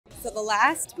So the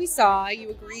last we saw,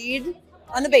 you agreed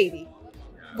on the baby.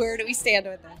 Where do we stand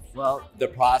with this? Well, the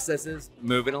process is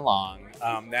moving along.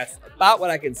 That's about what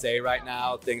I can say right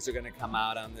now. Things are going to come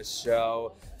out on this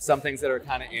show. Some things that are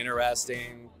kind of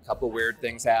interesting. A couple weird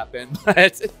things happen,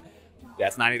 but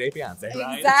that's 90 Day Fiance,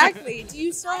 right? Exactly. Do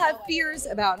you still have fears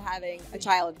about having a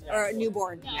child or a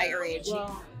newborn at your age?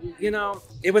 Well, you know,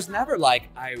 it was never like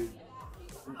I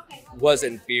was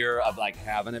in fear of like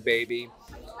having a baby.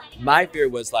 My fear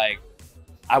was like,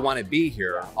 I want to be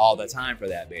here all the time for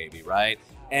that baby, right?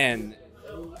 And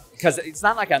because it's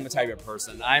not like I'm the type of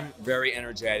person. I'm very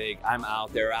energetic. I'm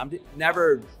out there. I'm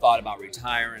never thought about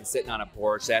retiring, sitting on a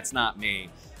porch. That's not me.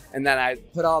 And then I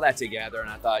put all that together and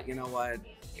I thought, you know what?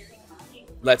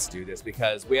 Let's do this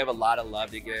because we have a lot of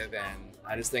love to give and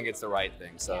I just think it's the right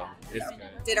thing. So it's good.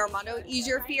 Did Armando ease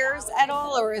your fears at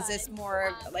all, or is this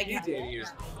more like He did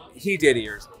ease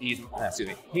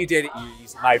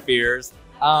my fears.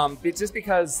 But just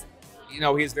because, you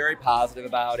know, he's very positive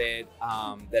about it,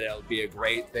 that it'll be a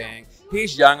great thing.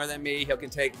 He's younger than me. He can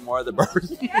take more of the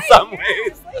burden in some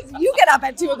ways. You get up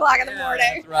at 2 o'clock in the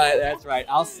morning. That's right.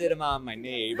 I'll sit him on my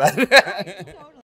knee. But